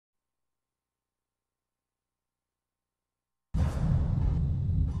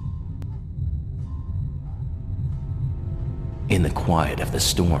In the quiet of the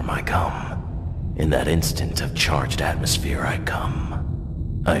storm I come. In that instant of charged atmosphere I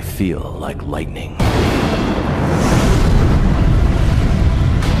come. I feel like lightning.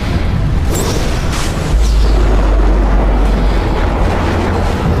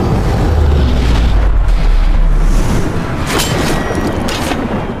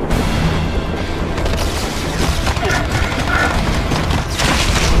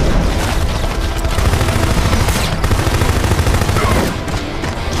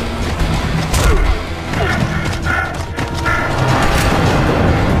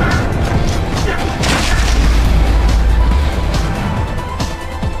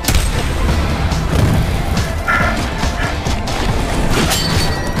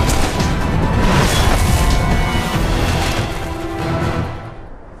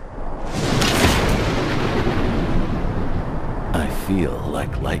 I feel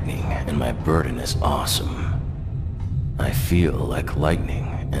like lightning, and my burden is awesome. I feel like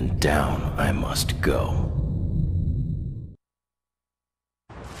lightning, and down I must go.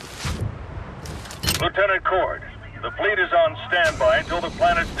 Lieutenant Cord, the fleet is on standby until the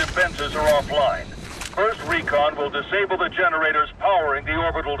planet's defenses are offline. First recon will disable the generators powering the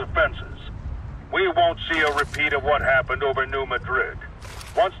orbital defenses. We won't see a repeat of what happened over New Madrid.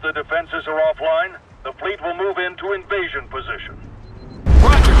 Once the defenses are offline, the fleet will move into invasion position.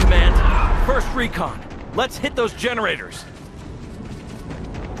 Roger, Command. First recon. Let's hit those generators.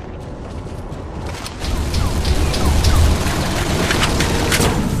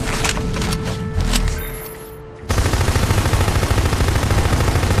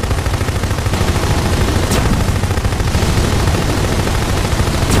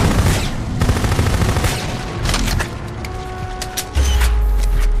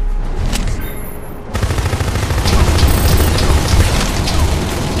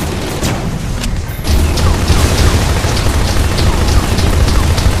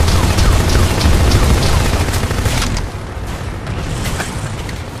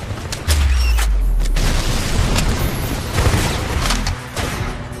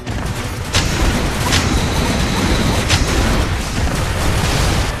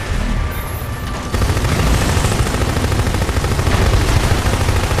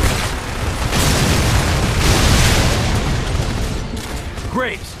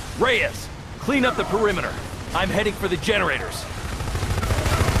 Graves, Reyes, clean up the perimeter. I'm heading for the generators.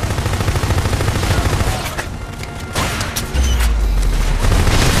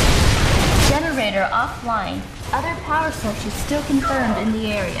 Generator offline. Other power sources still confirmed in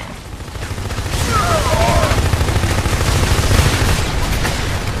the area.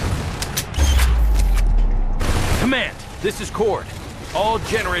 Command, this is Cord. All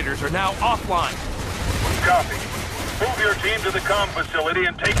generators are now offline. Copy. Move your team to the comm facility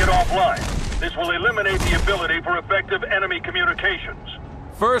and take it offline. This will eliminate the ability for effective enemy communications.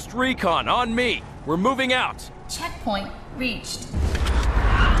 First recon on me. We're moving out. Checkpoint reached.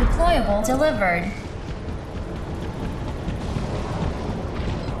 Deployable delivered.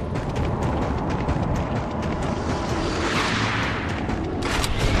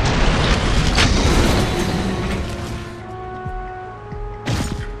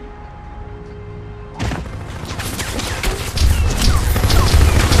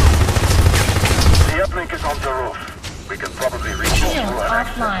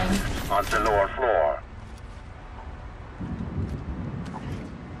 On the lower floor.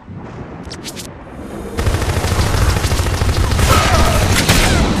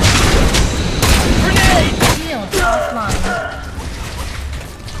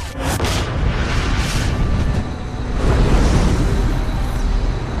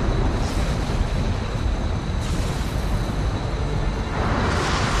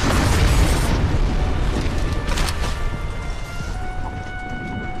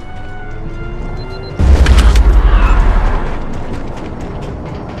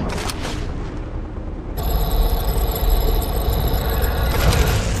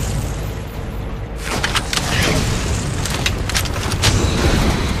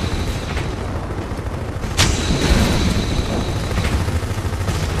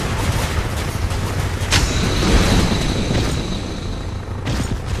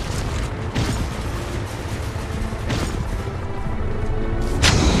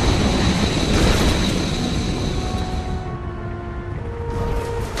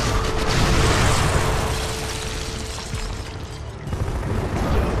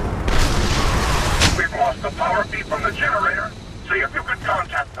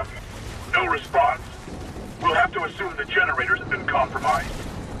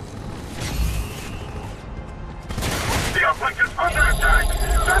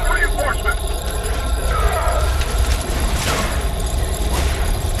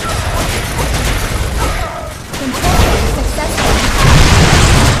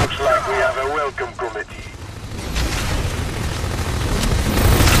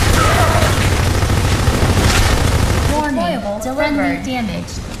 Friendly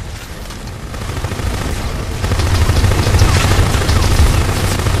damaged.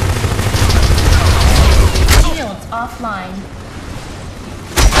 Shields offline.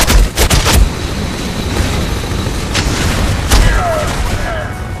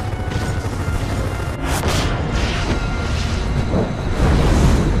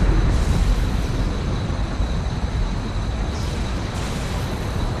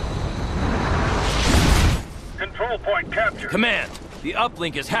 Control point captured. Command, the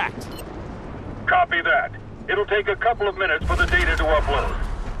uplink is hacked. Copy that. It'll take a couple of minutes for the data to upload.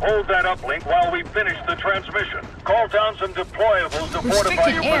 Hold that uplink while we finish the transmission. Call down some deployables to fortify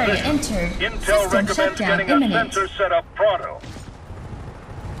Restricted your area position. entered. Intel System recommends shutdown getting imminent. a sensor set up pronto.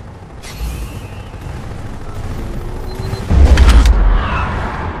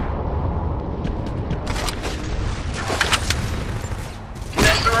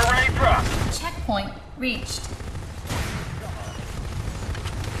 Sensor array dropped. Checkpoint reached.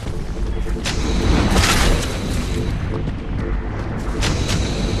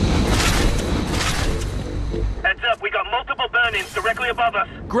 Heads up, we got multiple burn-ins directly above us.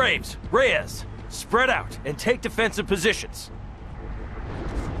 Graves, Reyes, spread out and take defensive positions.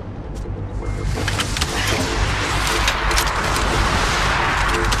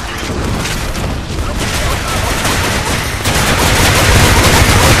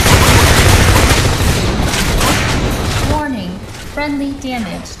 Warning, friendly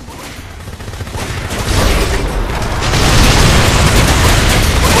damaged.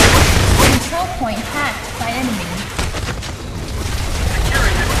 Control point hacked by enemy.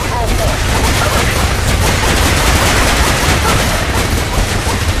 Securing the control point.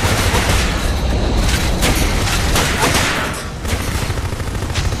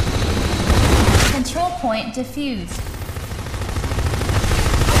 Control point defused.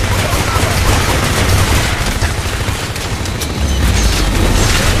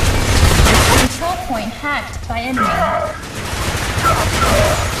 Control point hacked by enemy.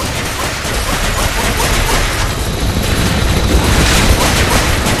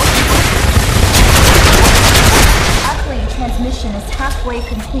 Uplink transmission is halfway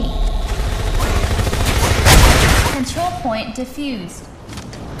complete. Control point defused.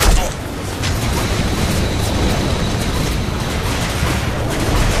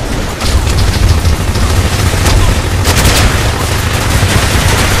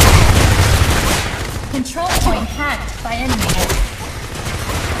 Control point hacked by enemy.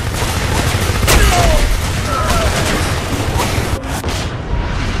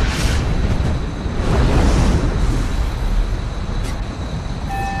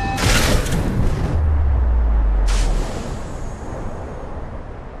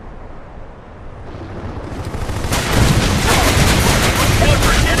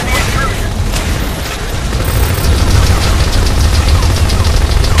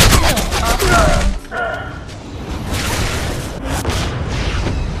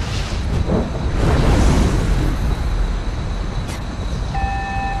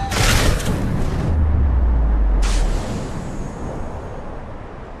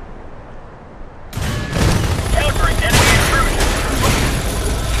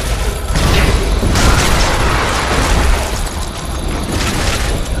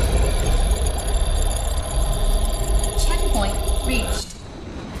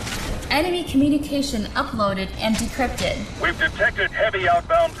 Enemy communication uploaded and decrypted. We've detected heavy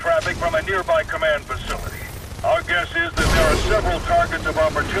outbound traffic from a nearby command facility. Our guess is that there are several targets of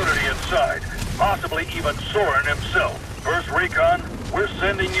opportunity inside, possibly even Soren himself. First Recon, we're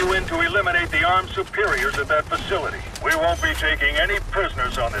sending you in to eliminate the armed superiors at that facility. We won't be taking any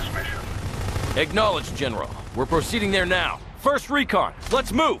prisoners on this mission. Acknowledged, General. We're proceeding there now. First Recon,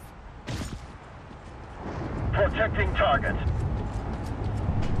 let's move! Protecting targets.